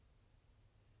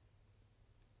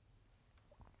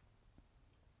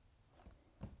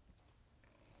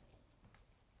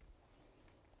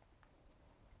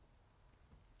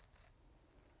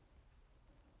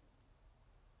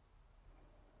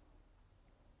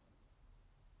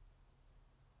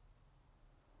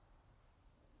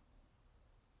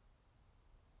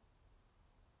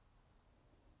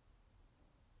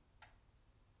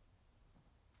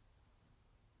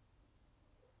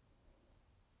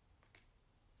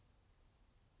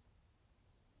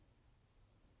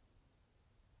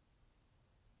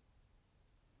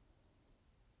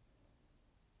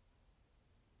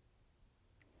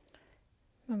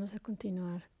Vamos a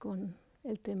continuar con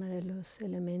el tema de los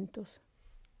elementos.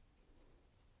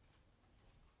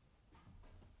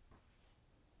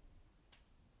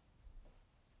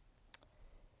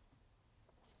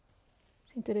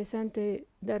 Es interesante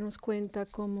darnos cuenta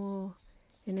cómo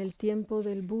en el tiempo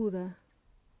del Buda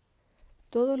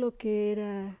todo lo que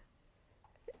era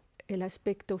el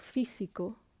aspecto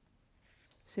físico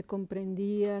se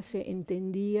comprendía, se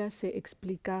entendía, se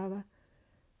explicaba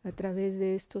a través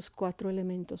de estos 4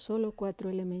 elementos, solo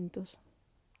 4 elementos.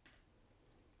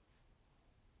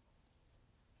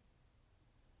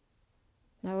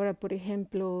 Ahora, por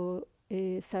ejemplo,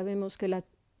 sabemos que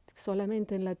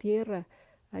solamente en la Tierra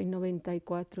hay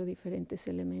 94 diferentes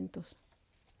elementos.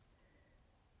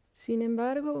 Sin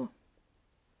embargo,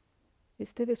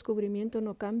 este descubrimiento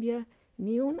no cambia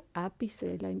ni un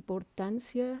ápice la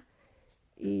importancia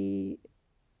y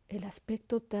el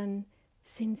aspecto tan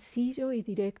sencillo y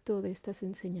directo de estas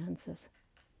enseñanzas.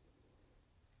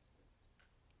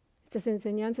 Estas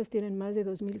enseñanzas tienen más de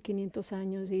 2500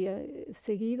 años y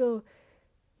seguido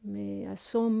me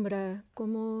asombra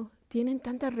cómo tienen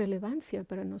tanta relevancia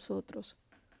para nosotros.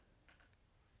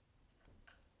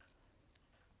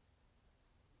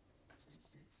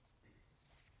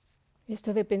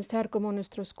 Esto de pensar cómo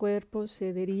nuestros cuerpos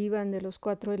se derivan de los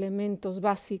 4 elementos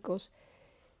básicos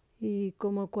y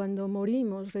cómo cuando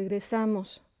morimos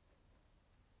regresamos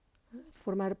a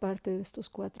formar parte de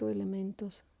estos 4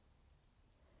 elementos.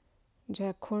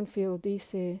 Jack Kornfield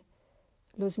dice,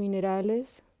 los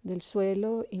minerales del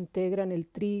suelo integran el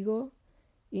trigo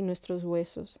y nuestros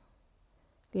huesos.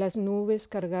 Las nubes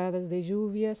cargadas de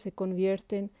lluvia se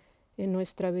convierten en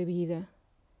nuestra bebida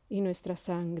y nuestra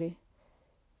sangre.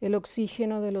 El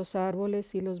oxígeno de los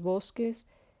árboles y los bosques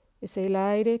es el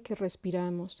aire que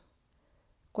respiramos.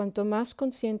 Cuanto más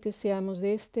conscientes seamos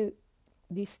de este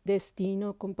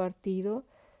destino compartido,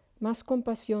 más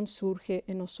compasión surge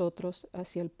en nosotros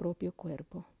hacia el propio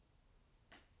cuerpo.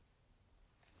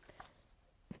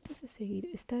 ¿Puedes seguir?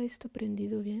 ¿Está esto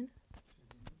prendido bien?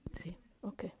 Sí,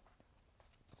 ok.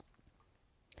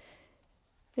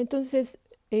 Entonces,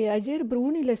 ayer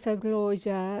Bruni les habló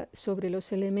ya sobre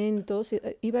los elementos.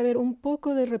 Iba a haber un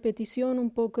poco de repetición,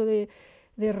 un poco de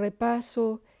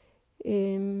repaso,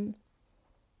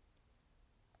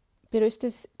 pero esto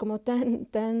es como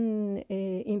tan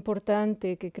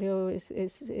importante que creo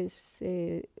es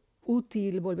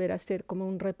útil volver a hacer como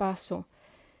un repaso.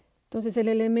 Entonces, el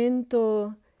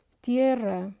elemento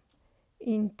tierra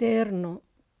interno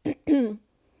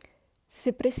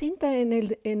se presenta en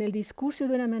el discurso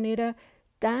de una manera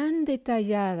tan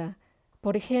detallada.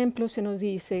 Por ejemplo, se nos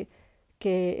dice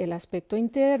que el aspecto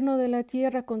interno de la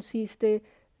tierra consiste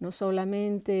no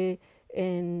solamente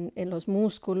en los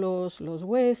músculos, los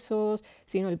huesos,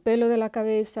 sino el pelo de la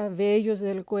cabeza, vellos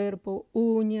del cuerpo,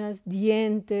 uñas,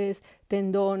 dientes,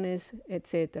 tendones,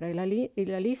 etc. Y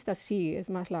la lista sí es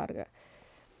más larga.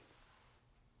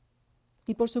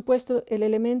 Y por supuesto, el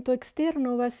elemento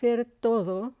externo va a ser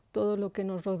todo lo que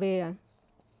nos rodea.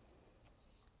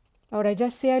 Ahora,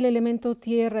 ya sea el elemento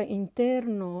tierra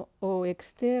interno o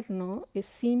externo, es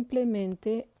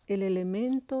simplemente el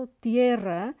elemento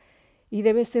tierra y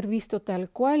debe ser visto tal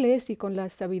cual es y con la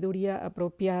sabiduría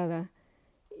apropiada.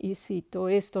 Y cito,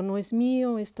 esto no es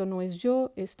mío, esto no es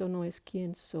yo, esto no es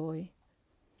quien soy.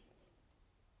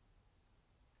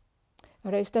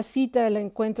 Ahora, esta cita la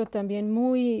encuentro también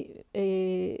muy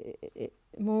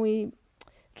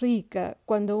rica.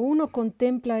 Cuando uno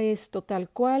contempla esto tal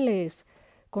cual es,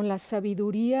 con la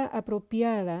sabiduría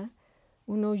apropiada,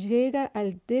 uno llega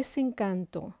al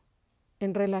desencanto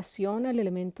en relación al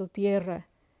elemento tierra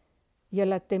y a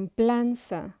la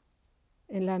templanza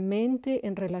en la mente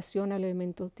en relación al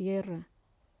elemento tierra.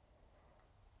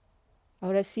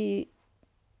 Ahora, si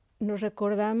nos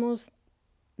recordamos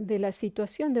de la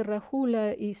situación de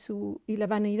Rahula y la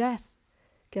vanidad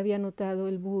que había notado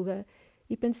el Buda,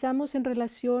 y pensamos en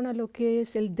relación a lo que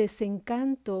es el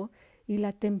desencanto y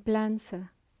la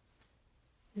templanza.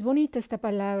 Es bonita esta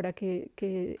palabra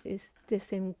que es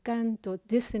desencanto,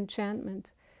 disenchantment,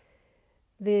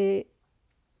 de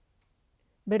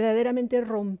verdaderamente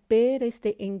romper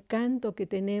este encanto que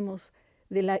tenemos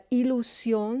de la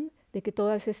ilusión de que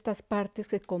todas estas partes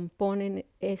que componen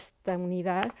esta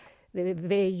unidad de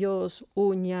vellos,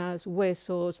 uñas,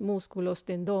 huesos, músculos,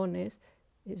 tendones,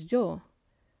 es yo.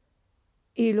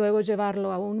 Y luego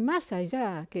llevarlo aún más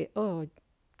allá, que,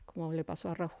 como le pasó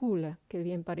a Rahula, qué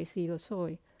bien parecido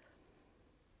soy.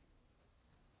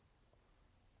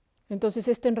 Entonces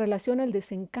esto en relación al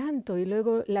desencanto y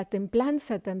luego la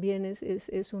templanza también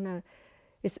es una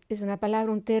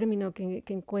palabra, un término que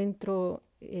encuentro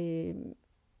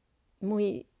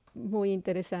muy, muy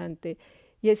interesante.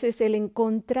 Y ese es el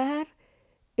encontrar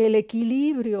el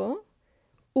equilibrio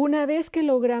una vez que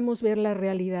logramos ver la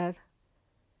realidad,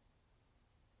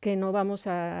 que no vamos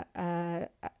a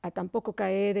tampoco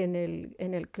caer en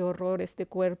el qué horror este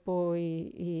cuerpo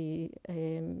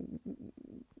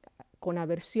con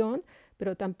aversión,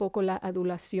 pero tampoco la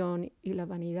adulación y la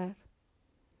vanidad.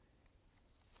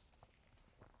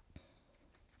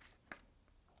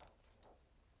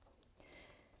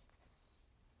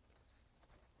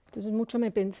 Entonces mucho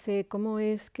me pensé cómo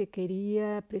es que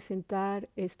quería presentar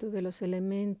esto de los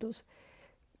elementos.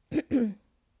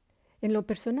 En lo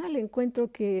personal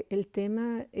encuentro que el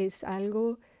tema es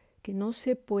algo que no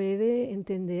se puede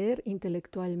entender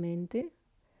intelectualmente,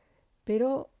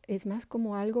 pero es más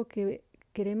como algo que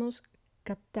queremos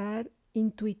captar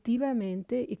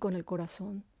intuitivamente y con el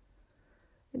corazón.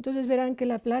 Entonces verán que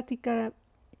la plática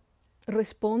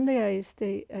responde a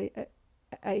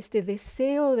este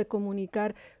deseo de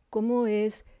comunicar cómo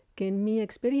es que en mi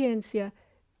experiencia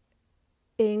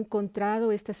he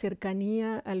encontrado esta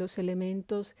cercanía a los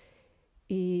elementos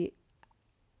y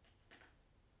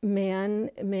me han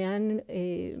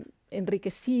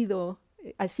enriquecido,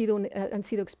 han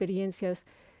sido experiencias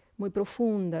muy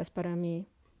profundas para mí.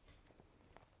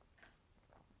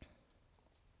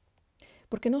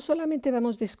 Porque no solamente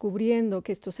vamos descubriendo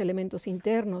que estos elementos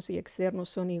internos y externos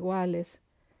son iguales,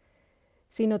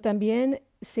 sino también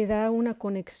se da una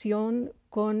conexión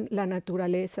con la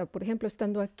naturaleza. Por ejemplo,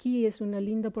 estando aquí es una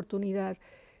linda oportunidad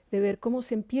de ver cómo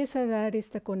se empieza a dar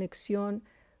esta conexión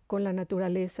con la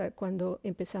naturaleza cuando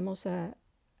empezamos a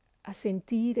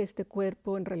sentir este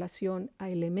cuerpo en relación a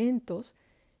elementos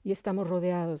y estamos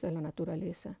rodeados de la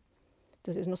naturaleza.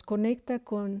 Entonces nos conecta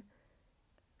con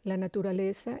la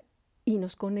naturaleza y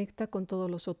nos conecta con todos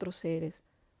los otros seres,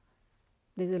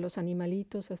 desde los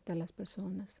animalitos hasta las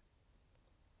personas.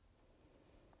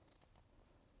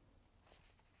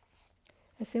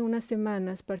 Hace unas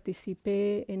semanas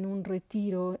participé en un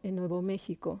retiro en Nuevo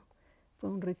México. Fue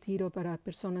un retiro para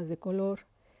personas de color.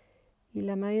 Y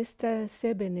la maestra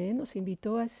Sebene nos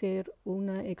invitó a hacer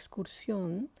una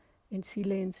excursión en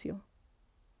silencio.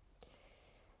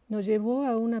 Nos llevó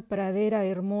a una pradera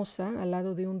hermosa al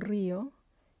lado de un río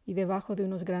y debajo de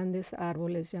unos grandes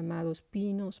árboles llamados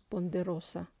pinos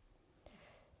ponderosa.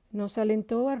 Nos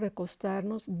alentó a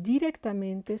recostarnos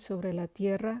directamente sobre la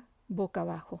tierra boca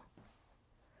abajo.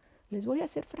 Les voy a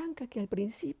ser franca que al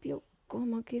principio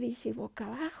como que dije boca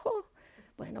abajo.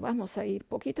 Bueno, vamos a ir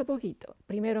poquito a poquito.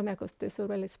 Primero me acosté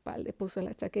sobre la espalda, puse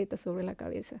la chaqueta sobre la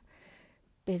cabeza.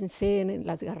 Pensé en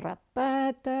las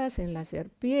garrapatas, en las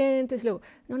serpientes. Luego,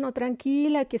 no,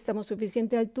 tranquila, aquí estamos a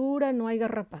suficiente altura, no hay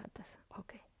garrapatas.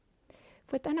 Ok.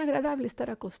 Fue tan agradable estar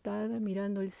acostada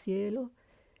mirando el cielo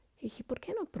que dije, ¿por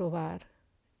qué no probar?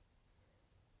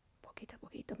 Poquito a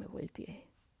poquito me volteé.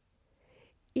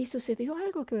 Y sucedió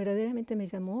algo que verdaderamente me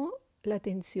llamó la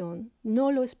atención.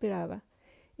 No lo esperaba.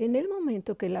 En el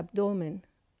momento que el abdomen,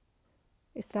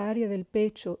 esta área del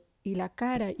pecho y la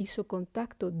cara hizo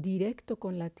contacto directo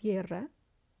con la tierra,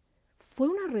 fue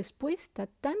una respuesta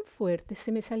tan fuerte,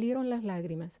 se me salieron las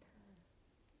lágrimas.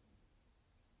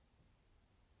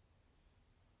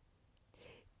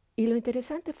 Y lo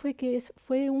interesante fue que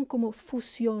fue un como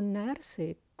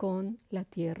fusionarse con la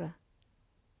tierra.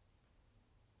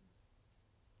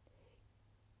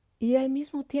 Y al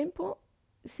mismo tiempo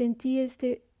sentí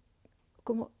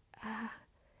como,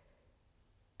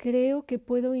 creo que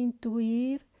puedo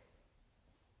intuir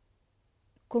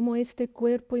cómo este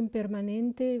cuerpo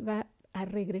impermanente va a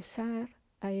regresar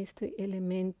a este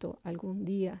elemento algún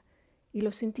día. Y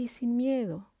lo sentí sin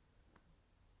miedo.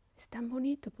 Es tan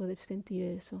bonito poder sentir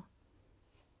eso.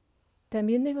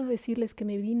 También debo decirles que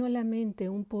me vino a la mente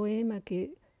un poema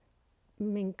que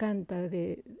me encanta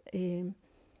de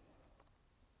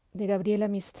Gabriela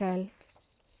Mistral,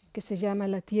 que se llama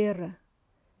La Tierra.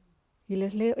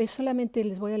 Y solamente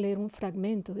les voy a leer un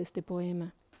fragmento de este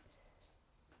poema.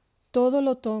 Todo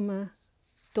lo toma,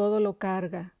 todo lo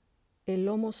carga, el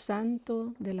lomo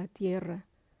santo de la tierra,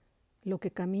 lo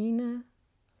que camina,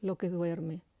 lo que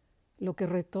duerme, lo que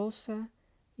retosa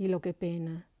y lo que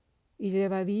pena, y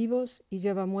lleva vivos y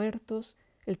lleva muertos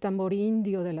el tambor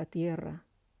indio de la tierra.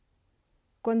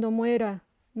 Cuando muera,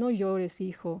 no llores,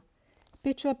 hijo,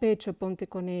 pecho a pecho ponte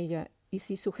con ella, y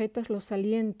si sujetas los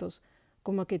alientos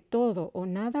como que todo o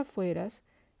nada fueras,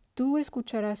 tú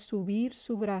escucharás subir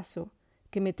su brazo,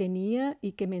 que me tenía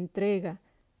y que me entrega,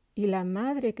 y la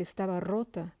madre que estaba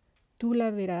rota, tú la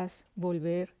verás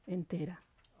volver entera.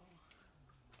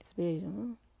 Es bello,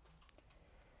 ¿no?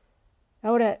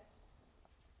 Ahora,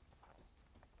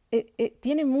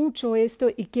 tiene mucho esto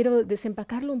y quiero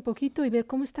desempacarlo un poquito y ver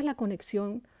cómo está la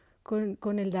conexión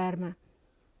con el Dharma.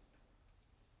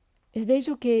 Es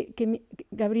bello que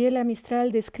Gabriela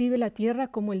Mistral describe la tierra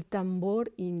como el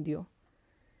tambor indio.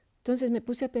 Entonces me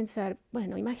puse a pensar,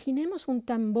 bueno, imaginemos un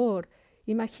tambor,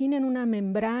 imaginen una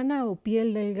membrana o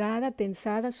piel delgada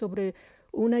tensada sobre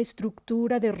una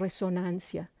estructura de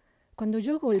resonancia. Cuando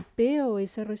yo golpeo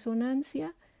esa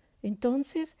resonancia,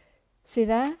 entonces se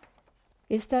da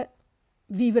esta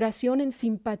vibración en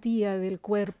simpatía del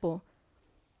cuerpo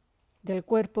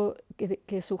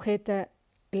que sujeta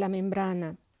la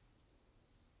membrana.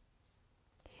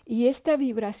 Y esta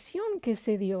vibración que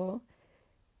se dio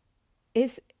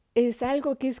es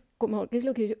algo que es como, es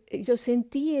lo que yo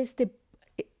sentí, es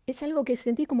algo que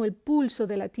sentí como el pulso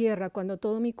de la tierra cuando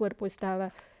todo mi cuerpo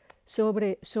estaba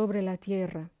sobre la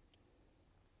tierra.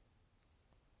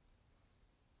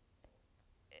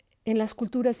 En las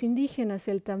culturas indígenas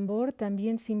el tambor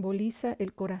también simboliza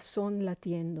el corazón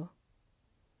latiendo.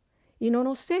 Y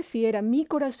no sé si era mi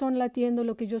corazón latiendo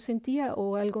lo que yo sentía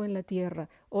o algo en la tierra,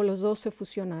 o los dos se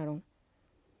fusionaron.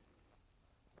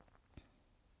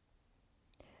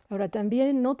 Ahora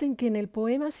también noten que en el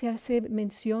poema se hace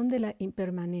mención de la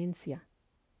impermanencia,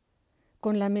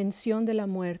 con la mención de la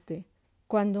muerte.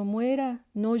 Cuando muera,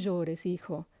 no llores,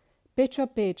 hijo, pecho a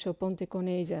pecho ponte con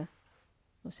ella,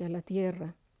 o sea, la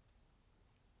tierra.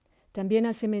 También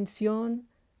hace mención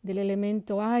del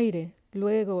elemento aire,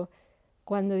 luego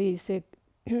cuando dice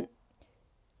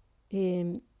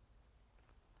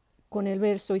con el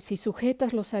verso, y si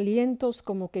sujetas los alientos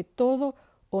como que todo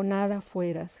o nada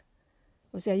fueras.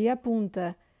 O sea, ahí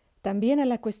apunta también a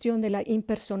la cuestión de la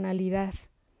impersonalidad,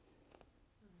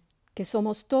 que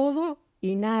somos todo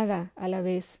y nada a la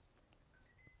vez.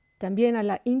 También a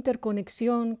la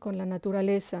interconexión con la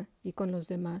naturaleza y con los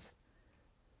demás.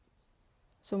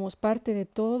 Somos parte de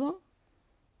todo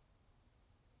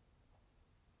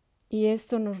y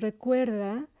esto nos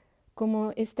recuerda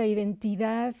cómo esta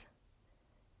identidad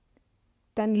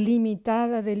tan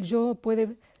limitada del yo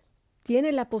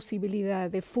tiene la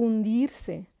posibilidad de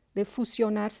fundirse, de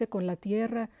fusionarse con la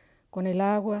tierra, con el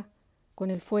agua, con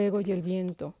el fuego y el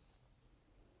viento.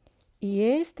 Y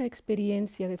esta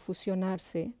experiencia de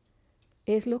fusionarse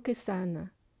es lo que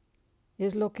sana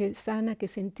que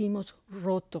sentimos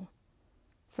roto,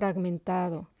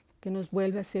 fragmentado, que nos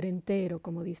vuelve a ser entero,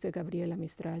 como dice Gabriela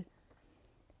Mistral.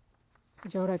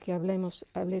 Y ahora que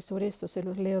hablé sobre esto, se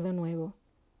los leo de nuevo.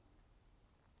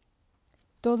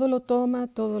 Todo lo toma,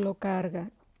 todo lo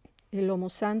carga, el lomo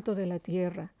santo de la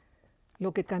tierra,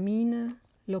 lo que camina,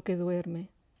 lo que duerme,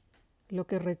 lo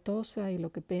que retosa y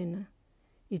lo que pena,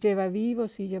 y lleva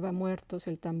vivos y lleva muertos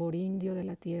el tambor indio de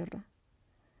la tierra.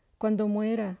 Cuando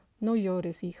muera, no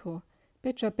llores, hijo,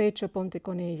 pecho a pecho ponte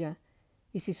con ella,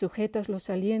 y si sujetas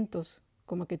los alientos,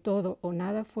 como que todo o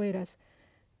nada fueras,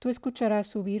 tú escucharás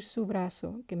subir su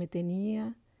brazo que me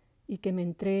tenía y que me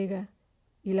entrega,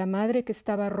 y la madre que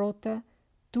estaba rota,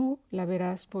 tú la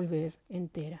verás volver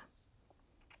entera.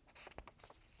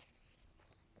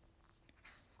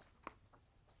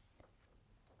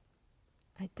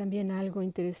 Hay también algo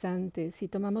interesante. Si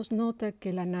tomamos nota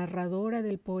que la narradora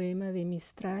del poema de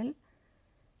Mistral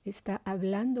está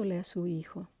hablándole a su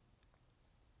hijo,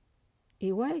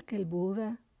 igual que el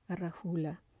Buda a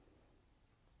Rahula.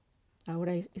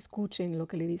 Ahora escuchen lo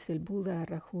que le dice el Buda a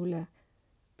Rahula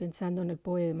pensando en el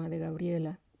poema de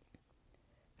Gabriela.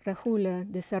 Rahula,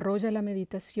 desarrolla la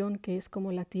meditación que es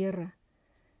como la tierra,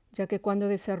 ya que cuando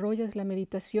desarrollas la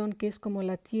meditación que es como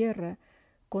la tierra,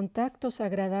 contactos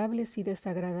agradables y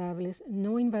desagradables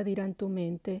no invadirán tu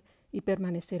mente y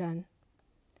permanecerán.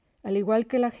 Al igual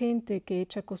que la gente que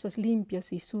echa cosas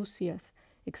limpias y sucias,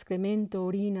 excremento,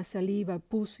 orina, saliva,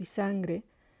 pus y sangre,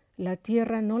 la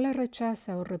tierra no la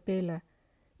rechaza o repela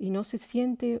y no se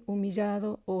siente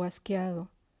humillado o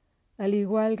asqueado. Al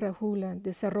igual, Rahula,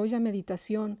 desarrolla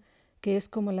meditación que es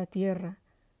como la tierra,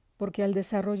 porque al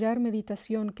desarrollar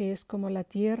meditación que es como la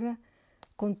tierra,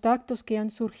 contactos que han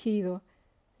surgido,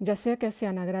 ya sea que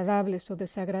sean agradables o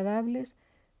desagradables,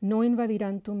 no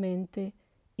invadirán tu mente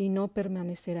y no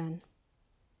permanecerán.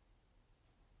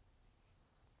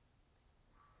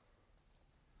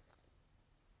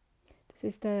 Entonces,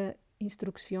 esta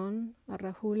instrucción a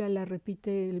Rahula la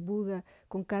repite el Buda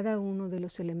con cada uno de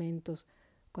los elementos.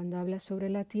 Cuando habla sobre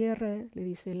la tierra, le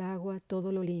dice el agua,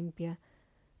 todo lo limpia.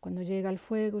 Cuando llega al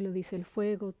fuego, le dice el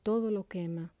fuego, todo lo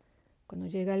quema. Cuando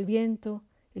llega el viento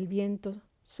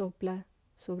sopla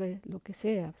sobre lo que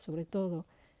sea, sobre todo.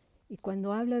 Y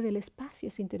cuando habla del espacio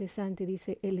es interesante,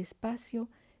 dice el espacio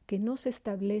que no se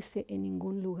establece en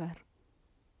ningún lugar.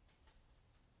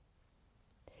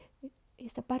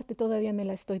 Esta parte todavía me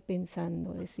la estoy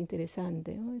pensando, es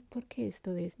interesante, ¿no? ¿Por qué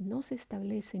esto de no se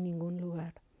establece en ningún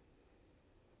lugar?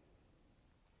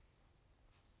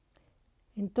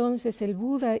 Entonces el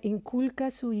Buda inculca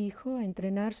a su hijo a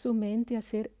entrenar su mente a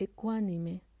ser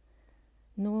ecuánime,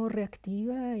 no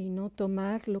reactiva y no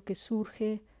tomar lo que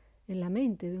surge en la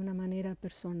mente de una manera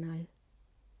personal.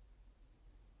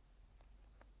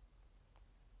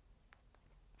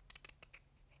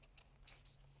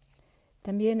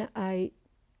 También hay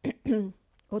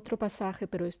otro pasaje,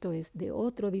 pero esto es de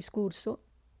otro discurso,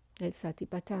 el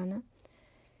Satipatthana,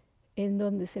 en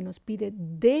donde se nos pide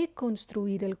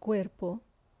deconstruir el cuerpo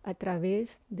a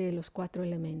través de los 4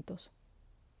 elementos.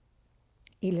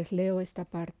 Y les leo esta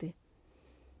parte,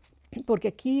 porque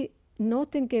aquí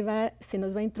noten que se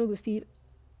nos va a introducir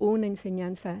una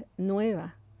enseñanza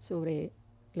nueva sobre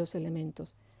los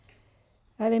elementos.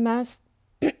 Además,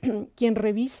 quien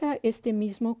revisa este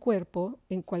mismo cuerpo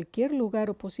en cualquier lugar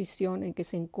o posición en que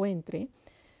se encuentre,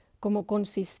 como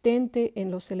consistente en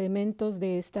los elementos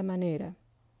de esta manera.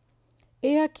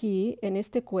 He aquí, en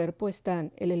este cuerpo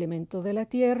están el elemento de la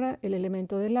tierra, el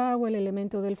elemento del agua, el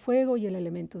elemento del fuego y el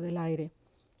elemento del aire.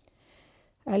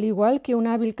 Al igual que un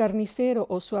hábil carnicero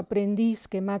o su aprendiz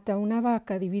que mata una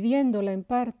vaca dividiéndola en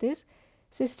partes,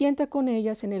 se sienta con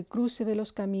ellas en el cruce de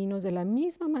los caminos. De la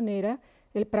misma manera,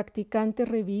 el practicante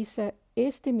revisa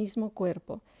este mismo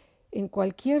cuerpo en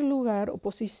cualquier lugar o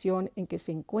posición en que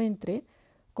se encuentre,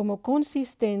 como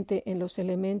consistente en los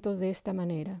elementos de esta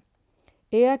manera.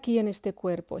 He aquí en este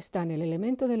cuerpo están el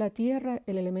elemento de la tierra,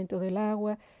 el elemento del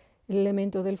agua, el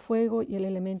elemento del fuego y el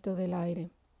elemento del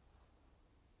aire.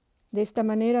 De esta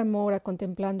manera mora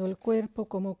contemplando el cuerpo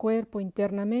como cuerpo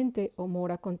internamente, o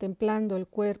mora contemplando el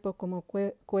cuerpo como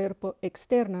cuerpo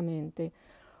externamente,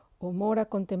 o mora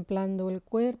contemplando el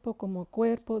cuerpo como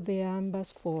cuerpo de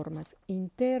ambas formas,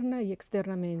 interna y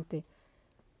externamente,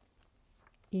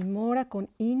 y mora con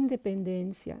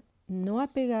independencia, no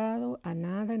apegado a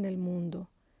nada en el mundo.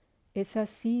 Es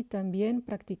así también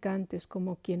practicantes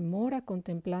como quien mora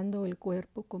contemplando el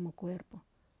cuerpo como cuerpo.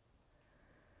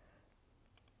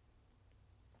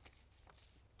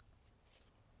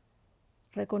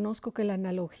 Reconozco que la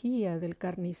analogía del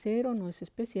carnicero no es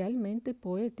especialmente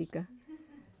poética.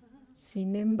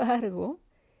 Sin embargo,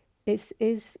 es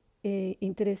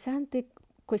interesante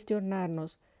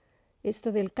cuestionarnos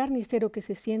esto del carnicero que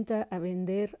se sienta a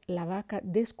vender la vaca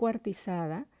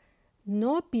descuartizada.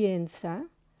 No piensa,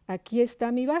 aquí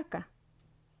está mi vaca,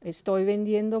 estoy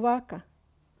vendiendo vaca.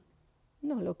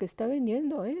 No, lo que está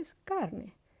vendiendo es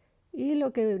carne. Y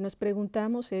lo que nos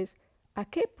preguntamos es, ¿a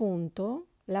qué punto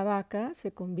la vaca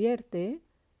se convierte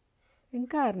en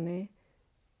carne?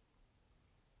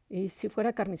 Y si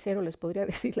fuera carnicero les podría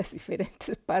decir las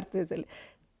diferentes partes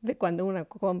de cuando uno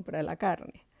compra la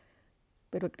carne.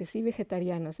 Pero crecí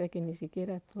vegetariana, o sea que ni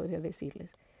siquiera podría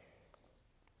decirles.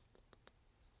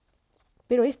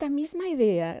 Pero esta misma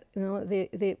idea, ¿no?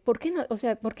 ¿por qué no,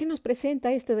 ¿por qué nos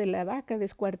presenta esto de la vaca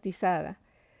descuartizada?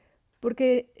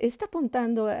 Porque está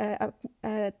apuntando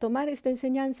a tomar esta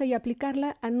enseñanza y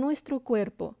aplicarla a nuestro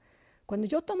cuerpo. Cuando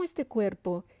yo tomo este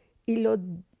cuerpo y lo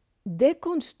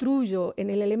deconstruyo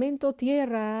en el elemento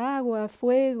tierra, agua,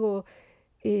 fuego,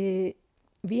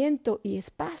 viento y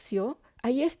espacio,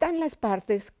 ahí están las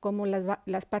partes como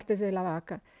las partes de la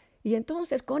vaca. Y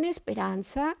entonces con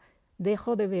esperanza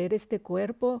dejo de ver este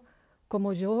cuerpo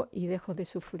como yo y dejo de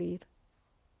sufrir.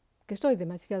 Que estoy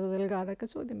demasiado delgada, que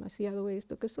soy demasiado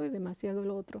esto, que soy demasiado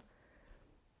lo otro.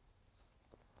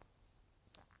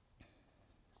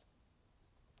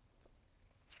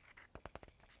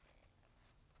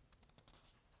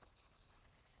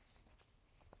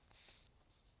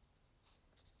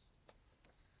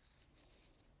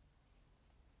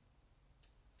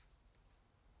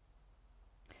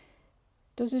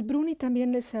 Entonces Bruni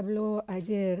también les habló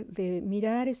ayer de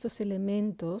mirar estos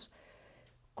elementos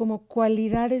como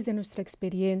cualidades de nuestra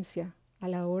experiencia a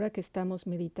la hora que estamos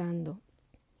meditando.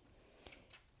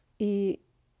 Y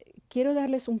quiero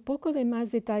darles un poco de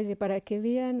más detalle para que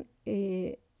vean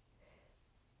que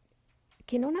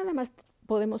no nada más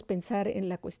podemos pensar en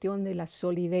la cuestión de la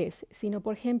solidez, sino,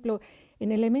 por ejemplo,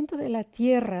 en el elemento de la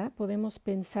tierra podemos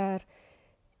pensar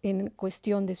en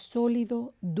cuestión de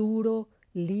sólido, duro,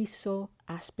 liso,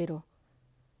 áspero.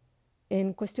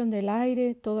 En cuestión del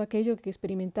aire, todo aquello que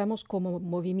experimentamos como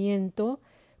movimiento,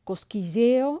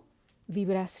 cosquilleo,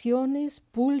 vibraciones,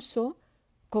 pulso,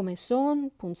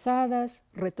 comezón, punzadas,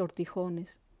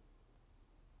 retortijones.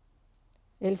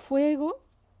 El fuego,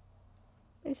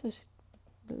 eso es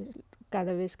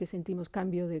cada vez que sentimos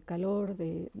cambio de calor,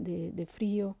 de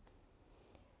frío.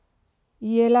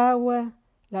 Y el agua,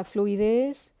 la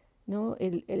fluidez, ¿no?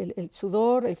 El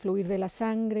sudor, el fluir de la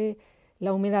sangre,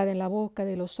 la humedad en la boca,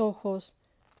 de los ojos,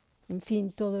 en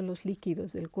fin, todos los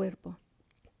líquidos del cuerpo.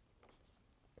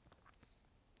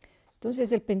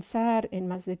 Entonces el pensar en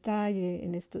más detalle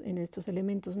en estos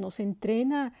elementos nos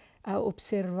entrena a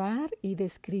observar y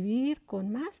describir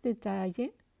con más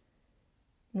detalle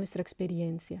nuestra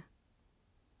experiencia.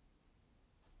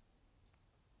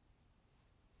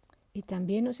 Y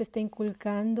también nos está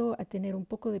inculcando a tener un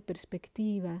poco de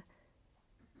perspectiva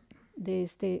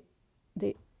de,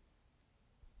 de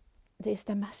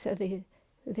esta masa de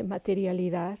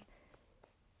materialidad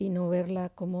y no verla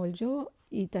como el yo,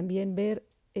 y también ver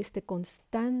este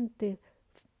constante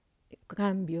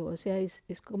cambio, o sea, es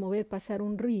como ver pasar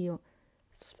un río,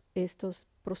 estos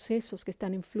procesos que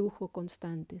están en flujo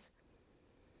constantes.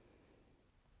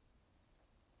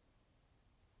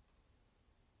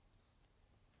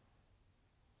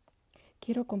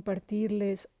 Quiero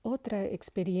compartirles otra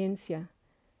experiencia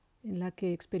en la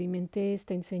que experimenté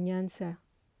esta enseñanza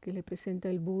que le presenta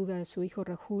el Buda a su hijo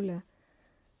Rahula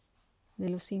de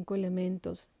los 5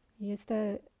 elementos. Y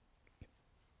esta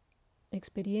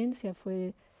experiencia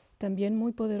fue también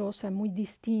muy poderosa, muy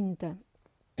distinta.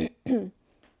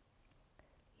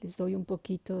 Les doy un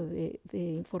poquito de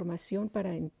información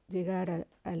para llegar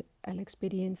a la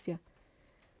experiencia.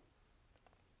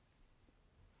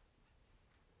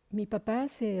 Mi papá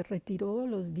se retiró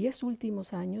los 10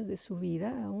 últimos años de su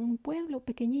vida a un pueblo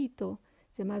pequeñito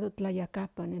llamado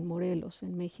Tlayacapan, en Morelos,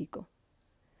 en México.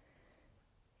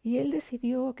 Y él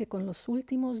decidió que con los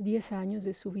últimos 10 años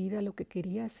de su vida lo que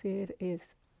quería hacer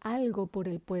es algo por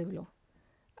el pueblo,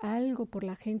 algo por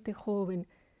la gente joven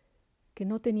que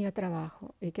no tenía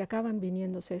trabajo y que acaban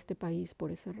viniéndose a este país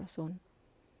por esa razón.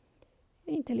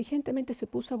 E inteligentemente se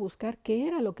puso a buscar qué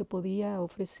era lo que podía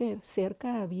ofrecer.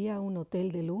 Cerca había un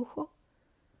hotel de lujo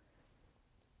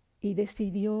y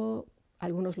decidió,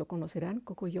 algunos lo conocerán,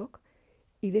 Cocoyoc,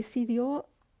 y decidió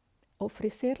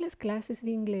ofrecerles clases de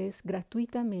inglés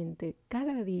gratuitamente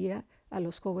cada día a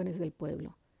los jóvenes del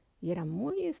pueblo. Y era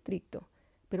muy estricto,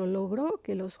 pero logró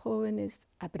que los jóvenes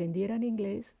aprendieran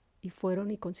inglés y fueron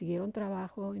y consiguieron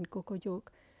trabajo en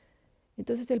Cocoyoc.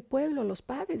 Entonces el pueblo, los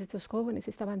padres de estos jóvenes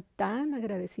estaban tan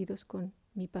agradecidos con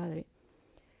mi padre,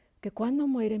 que cuando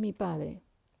muere mi padre,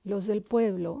 los del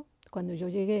pueblo, cuando yo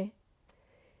llegué,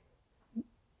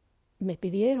 me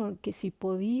pidieron que si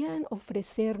podían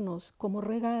ofrecernos como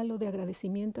regalo de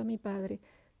agradecimiento a mi padre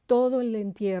todo el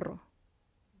entierro,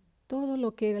 todo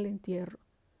lo que era el entierro.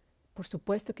 Por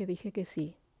supuesto que dije que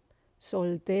sí.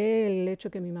 Solté el hecho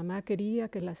que mi mamá quería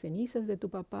que las cenizas de tu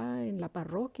papá en la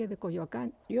parroquia de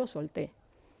Coyoacán, yo solté.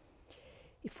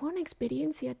 Y fue una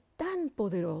experiencia tan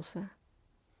poderosa.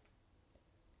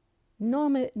 No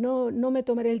me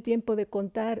tomaré el tiempo de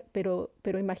contar, pero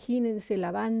imagínense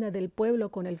la banda del pueblo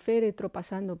con el féretro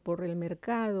pasando por el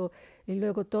mercado y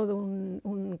luego todo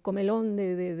un comelón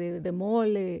de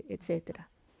mole, etc.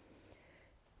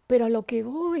 Pero a lo que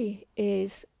voy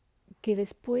es que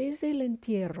después del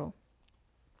entierro,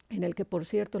 en el que por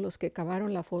cierto los que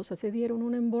cavaron la fosa se dieron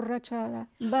una emborrachada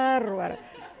bárbara,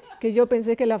 que yo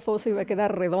pensé que la fosa iba a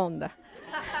quedar redonda,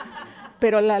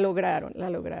 pero la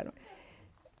lograron.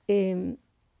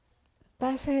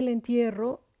 Pasa el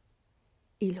entierro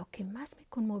y lo que más me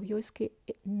conmovió es que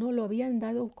no lo habían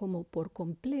dado como por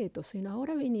completo, sino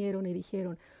ahora vinieron y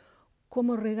dijeron,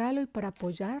 como regalo y para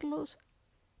apoyarlos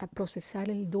a procesar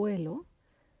el duelo,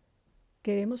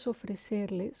 queremos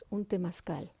ofrecerles un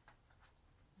temazcal.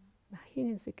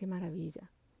 Imagínense qué maravilla.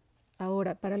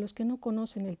 Ahora, para los que no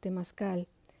conocen el temazcal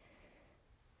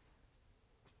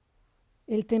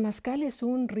es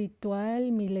un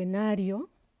ritual milenario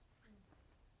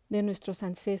de nuestros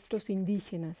ancestros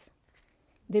indígenas,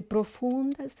 de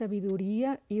profunda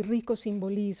sabiduría y ricos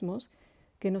simbolismos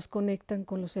que nos conectan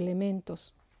con los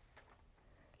elementos.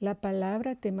 La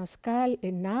palabra temazcal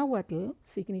en náhuatl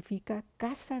significa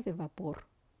casa de vapor.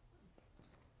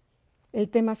 El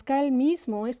temazcal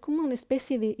mismo es como una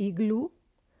especie de iglú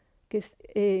que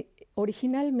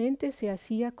originalmente se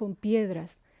hacía con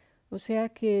piedras. O sea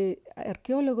que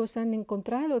arqueólogos han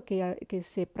encontrado que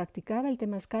se practicaba el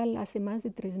temazcal hace más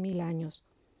de 3000 años.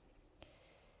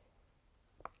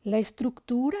 La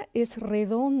estructura es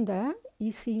redonda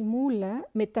y simula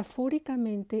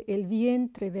metafóricamente el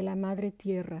vientre de la madre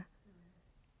tierra,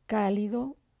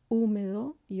 cálido,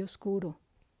 húmedo y oscuro.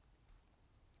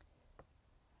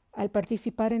 Al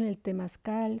participar en el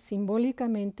temazcal,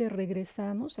 simbólicamente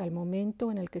regresamos al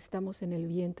momento en el que estamos en el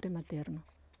vientre materno.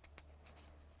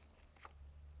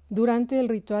 Durante el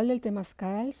ritual del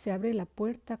temazcal se abre la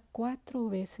puerta 4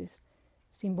 veces.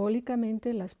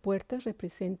 Simbólicamente las puertas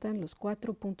representan los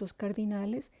 4 puntos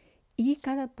cardinales y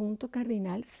cada punto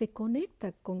cardinal se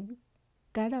conecta con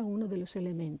cada uno de los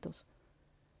elementos.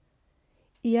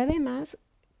 Y además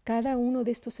cada uno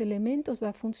de estos elementos va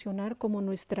a funcionar como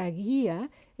nuestra guía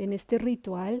en este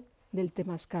ritual del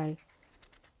temazcal.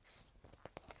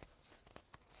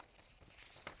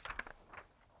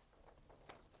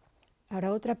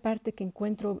 Ahora otra parte que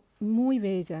encuentro muy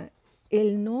bella,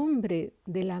 el nombre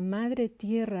de la Madre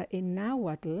Tierra en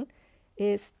náhuatl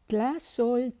es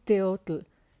Tlazolteotl.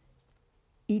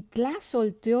 Y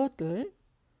Tlazolteotl,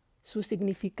 su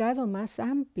significado más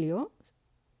amplio,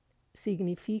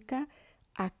 significa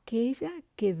aquella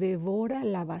que devora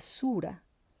la basura.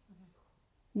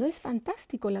 ¿No es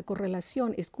fantástico la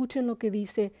correlación? Escuchen lo que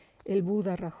dice el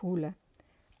Buda Rahula.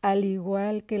 Al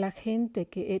igual que la gente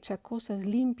que echa cosas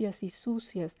limpias y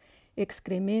sucias,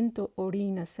 excremento,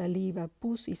 orina, saliva,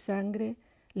 pus y sangre,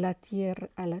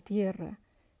 a la tierra,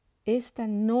 ésta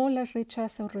no las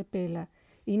rechaza o repela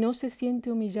y no se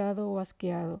siente humillado o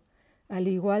asqueado. Al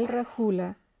igual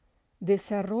Rahula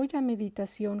desarrolla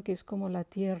meditación que es como la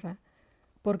tierra,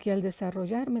 porque al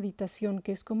desarrollar meditación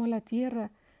que es como la tierra,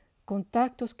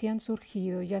 contactos que han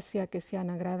surgido, ya sea que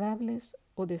sean agradables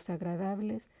o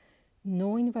desagradables,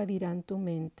 no invadirán tu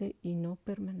mente y no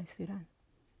permanecerán.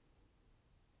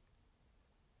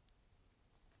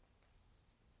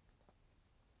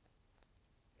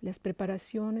 Las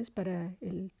preparaciones para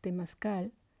el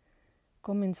temazcal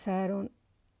comenzaron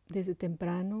desde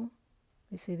temprano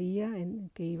ese día en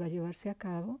que iba a llevarse a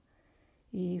cabo,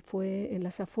 y fue en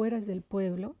las afueras del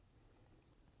pueblo.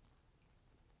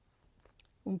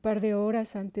 Un par de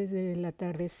horas antes del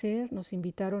atardecer nos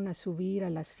invitaron a subir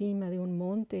a la cima de un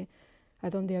monte a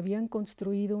donde habían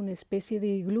construido una especie de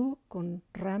iglú con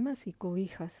ramas y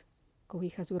cobijas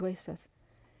gruesas.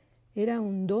 Era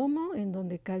un domo en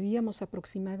donde cabíamos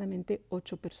aproximadamente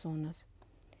 8 personas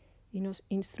y nos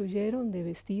instruyeron de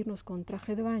vestirnos con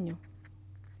traje de baño.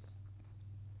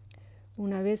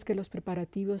 Una vez que los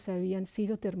preparativos habían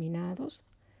sido terminados,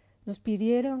 nos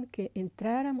pidieron que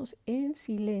entráramos en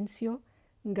silencio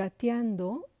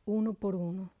gateando uno por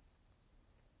uno.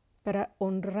 Para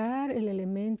honrar el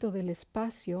elemento del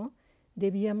espacio,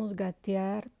 debíamos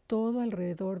gatear todo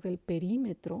alrededor del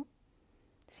perímetro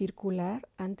circular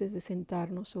antes de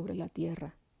sentarnos sobre la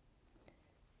tierra.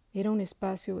 Era un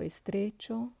espacio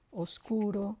estrecho,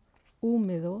 oscuro,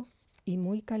 húmedo y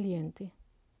muy caliente.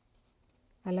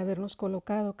 Al habernos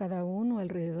colocado cada uno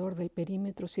alrededor del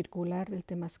perímetro circular del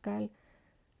temazcal,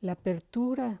 la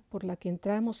apertura por la que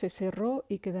entramos se cerró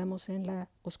y quedamos en la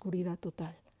oscuridad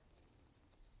total.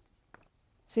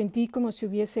 Sentí como si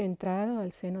hubiese entrado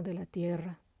al seno de la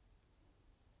tierra.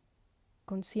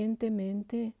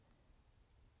 Conscientemente,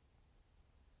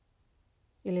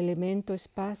 el elemento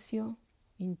espacio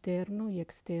interno y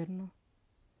externo,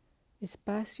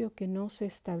 espacio que no se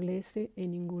establece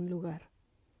en ningún lugar.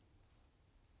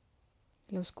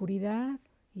 La oscuridad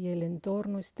y el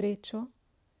entorno estrecho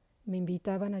me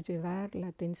invitaban a llevar la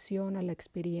atención a la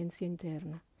experiencia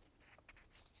interna.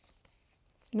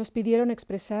 Nos pidieron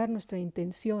expresar nuestra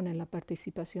intención en la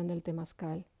participación del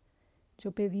temazcal.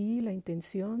 Yo pedí la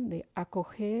intención de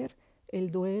acoger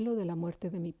el duelo de la muerte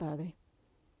de mi padre.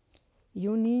 Y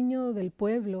un niño del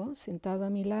pueblo, sentado a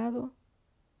mi lado,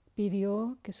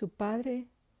 pidió que su padre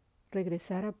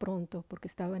regresara pronto porque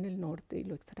estaba en el norte y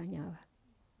lo extrañaba.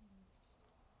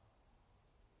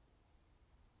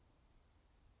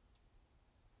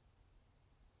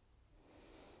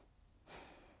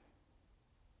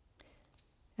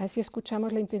 Así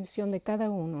escuchamos la intención de cada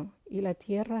uno y la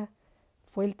tierra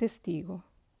fue el testigo.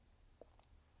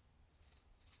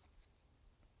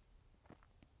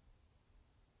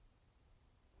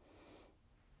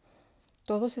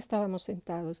 Todos estábamos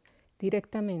sentados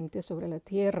directamente sobre la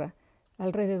tierra,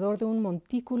 alrededor de un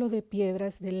montículo de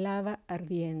piedras de lava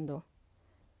ardiendo.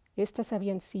 Estas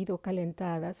habían sido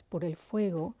calentadas por el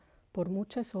fuego por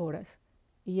muchas horas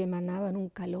y emanaban un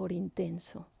calor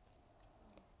intenso.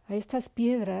 A estas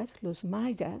piedras los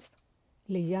mayas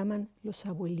le llaman los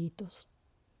abuelitos.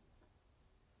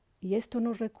 Y esto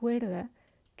nos recuerda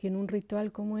que en un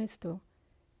ritual como esto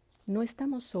no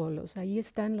estamos solos, ahí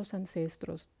están los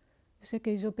ancestros. Yo sé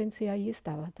que yo pensé, ahí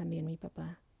estaba también mi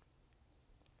papá.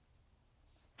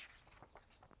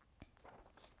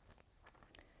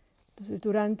 Entonces,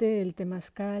 durante el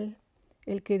temazcal,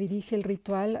 el que dirige el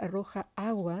ritual arroja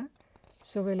agua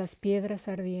sobre las piedras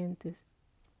ardientes,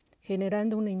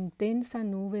 generando una intensa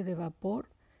nube de vapor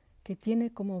que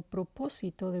tiene como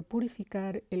propósito de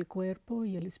purificar el cuerpo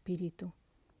y el espíritu.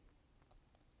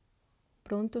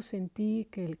 Pronto sentí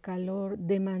que el calor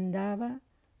demandaba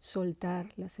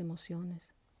soltar las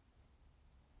emociones.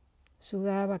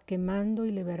 Sudaba quemando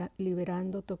y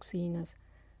liberando toxinas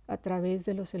a través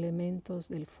de los elementos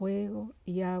del fuego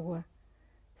y agua,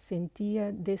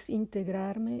 sentía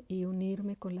desintegrarme y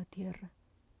unirme con la tierra.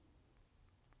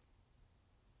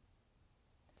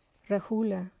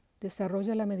 Rahula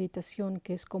desarrolla la meditación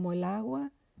que es como el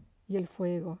agua y el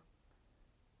fuego,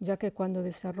 ya que cuando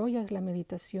desarrollas la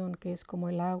meditación que es como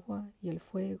el agua y el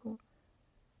fuego,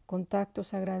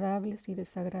 contactos agradables y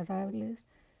desagradables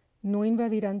no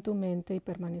invadirán tu mente y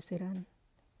permanecerán.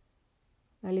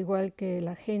 Al igual que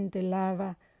la gente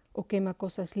lava o quema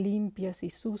cosas limpias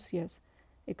y sucias,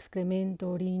 excremento,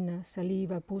 orina,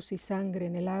 saliva, pus y sangre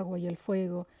en el agua y el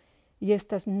fuego, y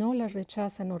éstas no las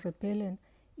rechazan o repelen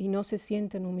y no se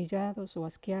sienten humillados o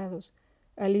asqueados,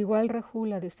 al igual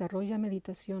Rahula desarrolla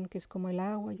meditación que es como el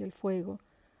agua y el fuego,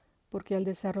 porque al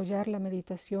desarrollar la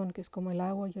meditación que es como el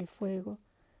agua y el fuego,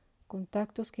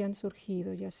 contactos que han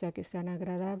surgido, ya sea que sean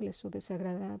agradables o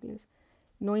desagradables,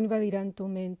 no invadirán tu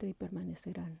mente y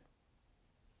permanecerán.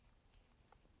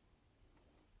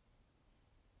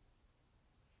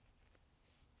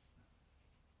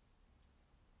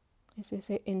 Es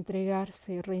ese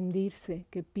entregarse, rendirse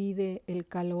que pide el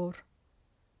calor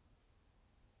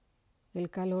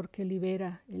que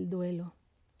libera el duelo.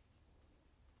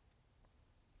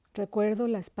 Recuerdo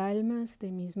las palmas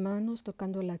de mis manos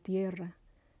tocando la tierra.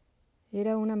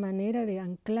 Era una manera de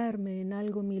anclarme en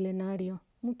algo milenario,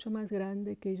 mucho más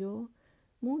grande que yo,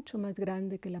 mucho más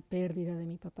grande que la pérdida de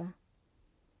mi papá.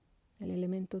 El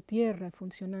elemento tierra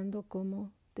funcionando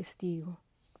como testigo.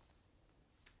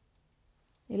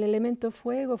 El elemento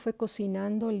fuego fue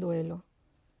cocinando el duelo.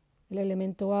 El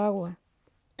elemento agua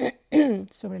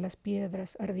sobre las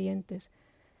piedras ardientes,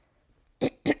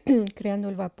 creando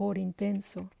el vapor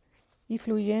intenso y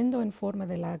fluyendo en forma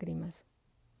de lágrimas,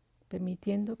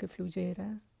 permitiendo que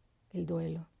fluyera el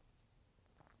duelo.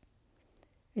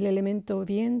 El elemento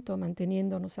viento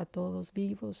manteniéndonos a todos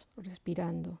vivos,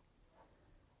 respirando.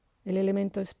 El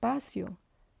elemento espacio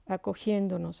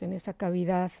acogiéndonos en esa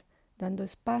cavidad, dando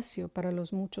espacio para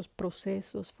los muchos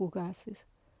procesos fugaces.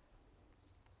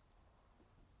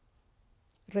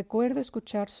 Recuerdo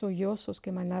escuchar sollozos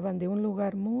que emanaban de un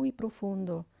lugar muy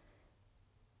profundo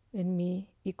en mí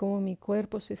y cómo mi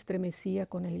cuerpo se estremecía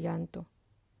con el llanto.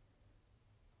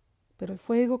 Pero el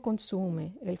fuego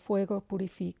consume, el fuego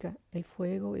purifica, el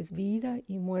fuego es vida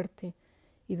y muerte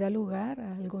y da lugar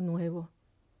a algo nuevo.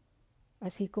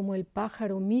 Así como el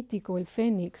pájaro mítico, el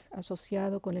fénix,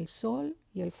 asociado con el sol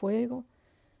y el fuego,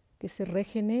 que se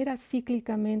regenera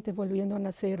cíclicamente volviendo a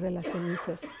nacer de las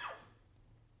cenizas.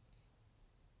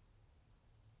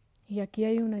 Y aquí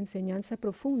hay una enseñanza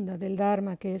profunda del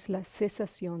Dharma que es la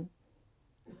cesación.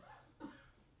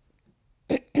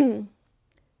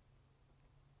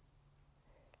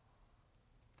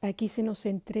 Aquí se nos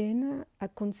entrena a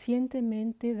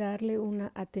conscientemente darle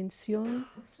una atención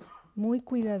muy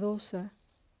cuidadosa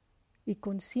y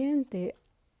consciente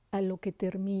a lo que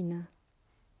termina.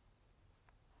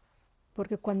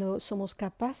 Porque cuando somos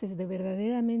capaces de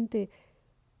verdaderamente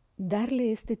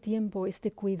darle este tiempo,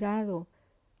 este cuidado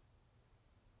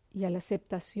y a la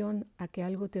aceptación a que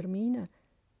algo termina,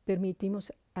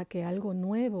 permitimos a que algo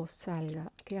nuevo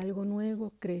salga, que algo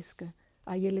nuevo crezca.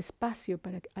 Hay el espacio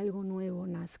para que algo nuevo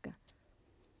nazca.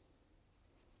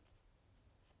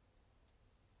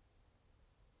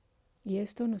 Y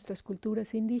esto nuestras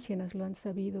culturas indígenas lo han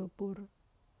sabido por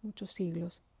muchos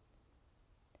siglos.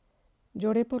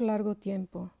 Lloré por largo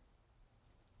tiempo.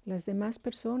 Las demás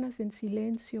personas en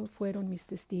silencio fueron mis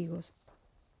testigos.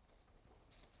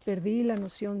 Perdí la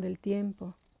noción del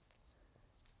tiempo.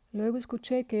 Luego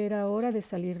escuché que era hora de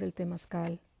salir del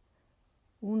temazcal.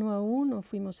 Uno a uno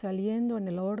fuimos saliendo en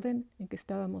el orden en que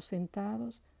estábamos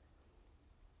sentados.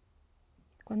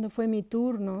 Cuando fue mi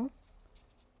turno,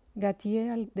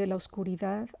 gateé de la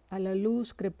oscuridad a la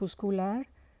luz crepuscular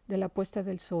de la puesta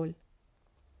del sol.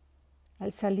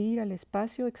 Al salir al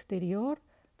espacio exterior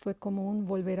fue como un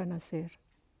volver a nacer.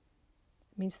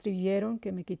 Me instruyeron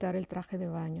que me quitara el traje de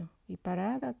baño y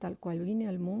parada, tal cual vine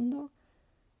al mundo,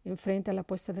 enfrente a la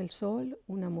puesta del sol,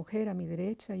 una mujer a mi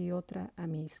derecha y otra a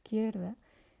mi izquierda,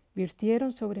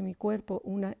 virtieron sobre mi cuerpo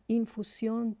una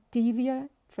infusión tibia,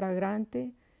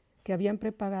 fragrante, que habían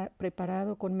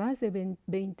preparado con más de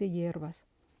 20 hierbas.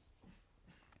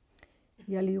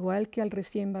 Y al igual que al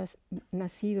recién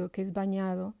nacido que es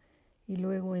bañado y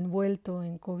luego envuelto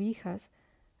en cobijas,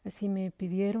 así me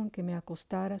pidieron que me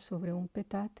acostara sobre un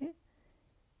petate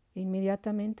e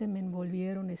inmediatamente me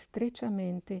envolvieron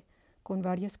estrechamente con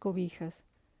varias cobijas.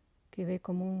 Quedé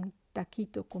como un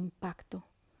taquito compacto,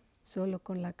 solo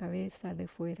con la cabeza de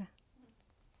fuera.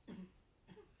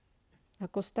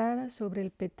 Acostada sobre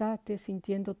el petate,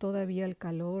 sintiendo todavía el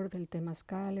calor del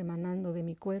temazcal emanando de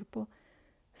mi cuerpo,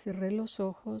 cerré los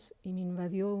ojos y me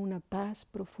invadió una paz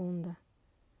profunda.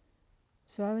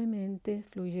 Suavemente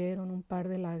fluyeron un par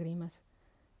de lágrimas,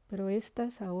 pero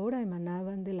éstas ahora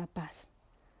emanaban de la paz,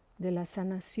 de la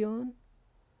sanación,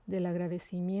 del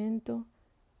agradecimiento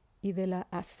y de la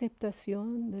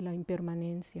aceptación de la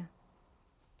impermanencia.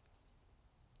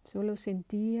 Solo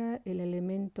sentía el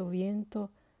elemento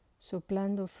viento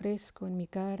soplando fresco en mi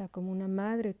cara como una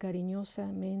madre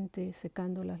cariñosamente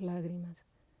secando las lágrimas.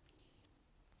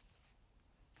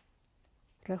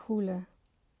 Rahula,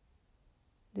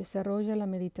 desarrolla la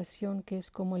meditación que es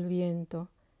como el viento,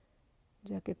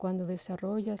 ya que cuando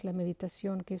desarrollas la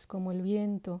meditación que es como el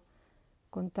viento,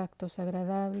 contactos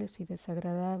agradables y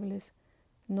desagradables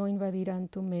no invadirán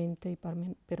tu mente y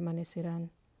permanecerán.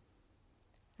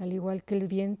 Al igual que el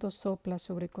viento sopla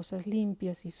sobre cosas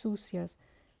limpias y sucias,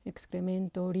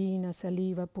 excremento, orina,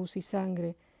 saliva, pus y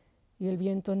sangre, y el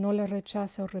viento no la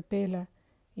rechaza o repela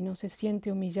y no se siente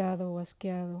humillado o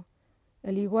asqueado.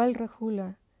 Al igual,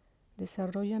 Rahula,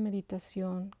 desarrolla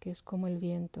meditación que es como el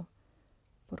viento,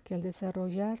 porque al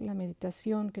desarrollar la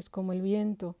meditación que es como el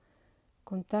viento,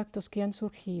 contactos que han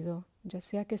surgido, ya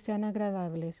sea que sean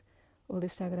agradables o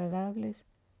desagradables,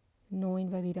 no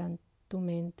invadirán tu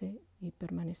mente y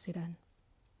permanecerán.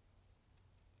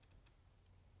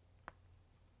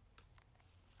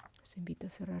 Los invito a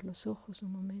cerrar los ojos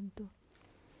un momento.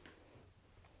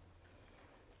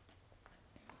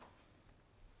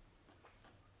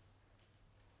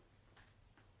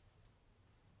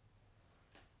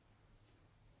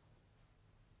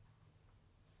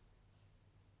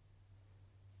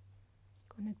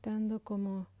 Conectando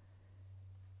cómo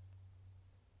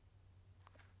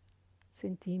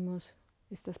sentimos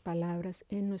estas palabras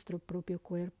en nuestro propio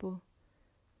cuerpo,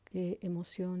 qué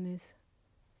emociones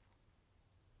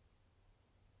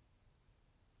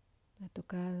ha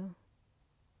tocado.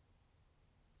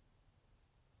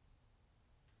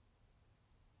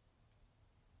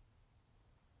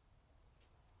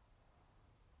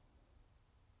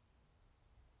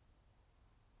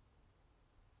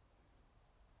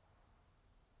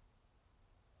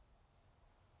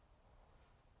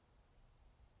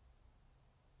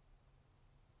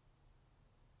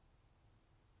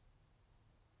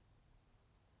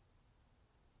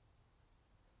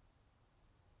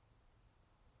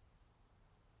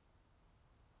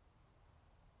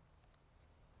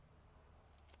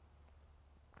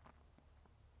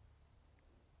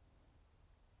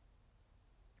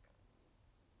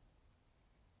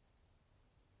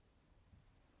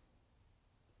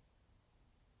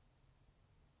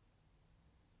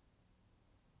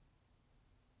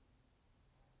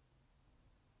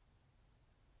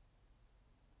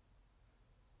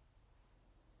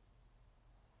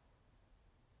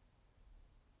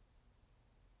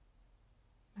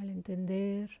 Al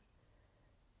entender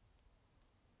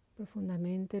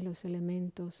profundamente los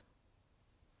elementos,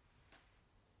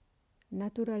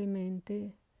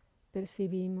 naturalmente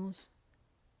percibimos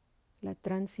la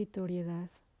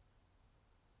transitoriedad.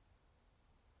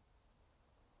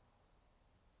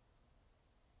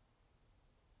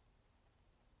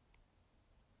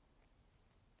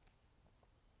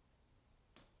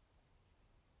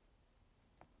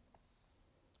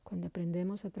 Cuando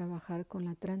aprendemos a trabajar con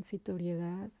la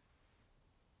transitoriedad,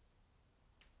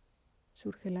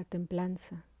 surge la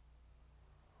templanza.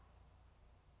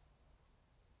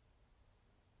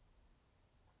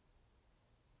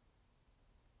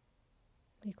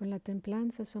 Y con la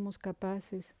templanza somos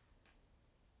capaces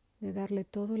de darle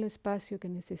todo el espacio que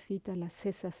necesita la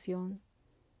cesación,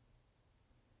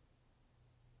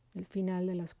 el final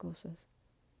de las cosas.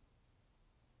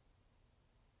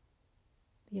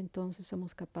 Y entonces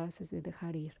somos capaces de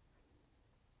dejar ir.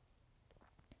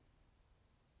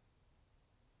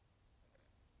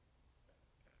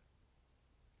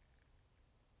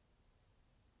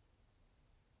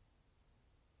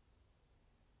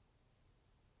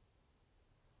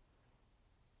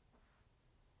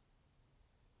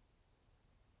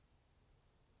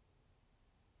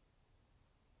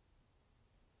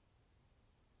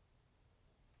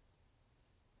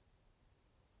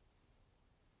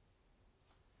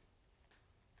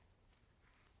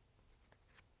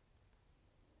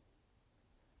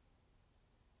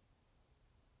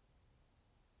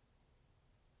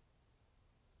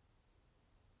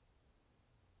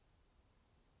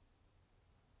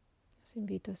 Los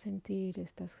invito a sentir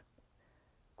estas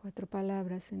 4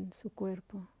 palabras en su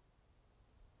cuerpo.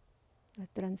 La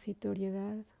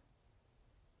transitoriedad,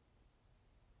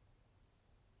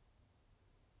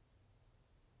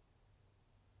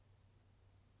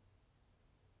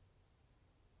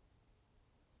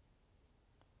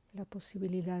 la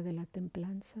posibilidad de la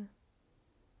templanza,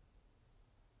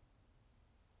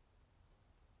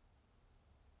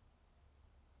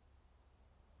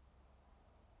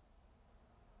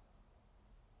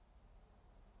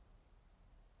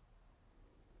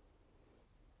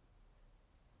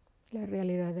 la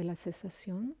realidad de la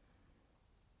cesación.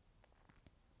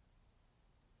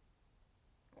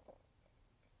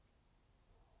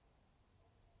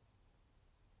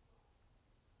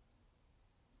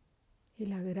 Y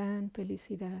la gran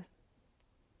felicidad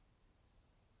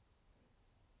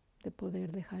de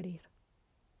poder dejar ir,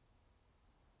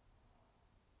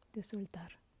 de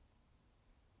soltar.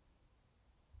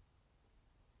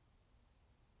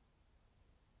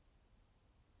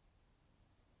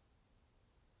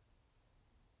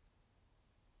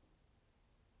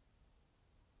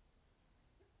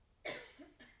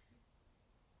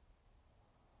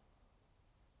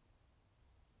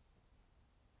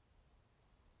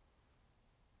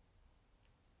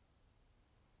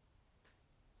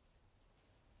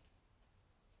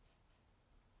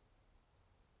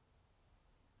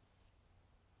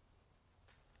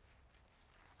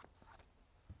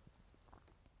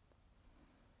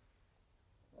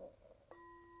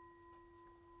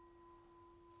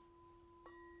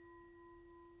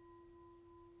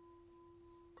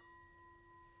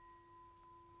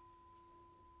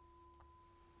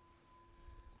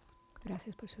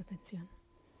 Gracias por su atención.